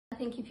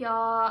think if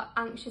you're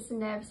anxious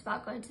and nervous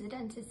about going to the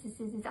dentist, this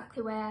is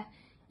exactly where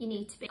you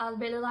need to be. I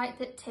really like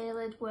that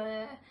Tailored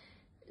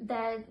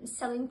their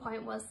selling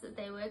point was that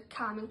they were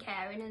calm and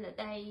caring, and that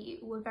they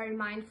were very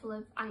mindful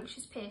of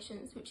anxious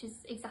patients, which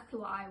is exactly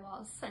what I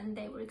was, and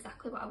they were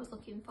exactly what I was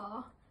looking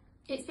for.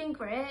 It's been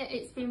great,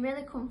 it's been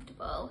really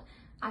comfortable.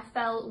 I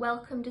felt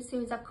welcomed as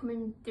soon as I've come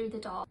in through the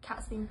door.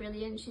 Kat's been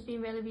brilliant, she's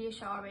been really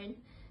reassuring,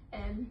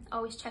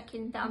 always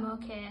checking that I'm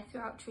okay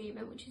throughout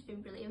treatment, which has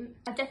been brilliant.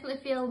 I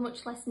definitely feel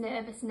much less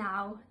nervous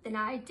now than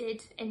I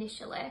did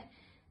initially.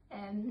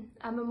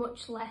 I'm a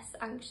much less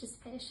anxious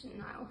patient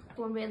now.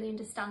 Everyone really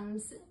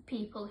understands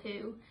people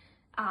who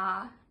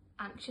are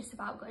anxious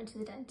about going to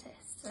the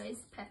dentist, so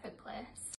it's a perfect place.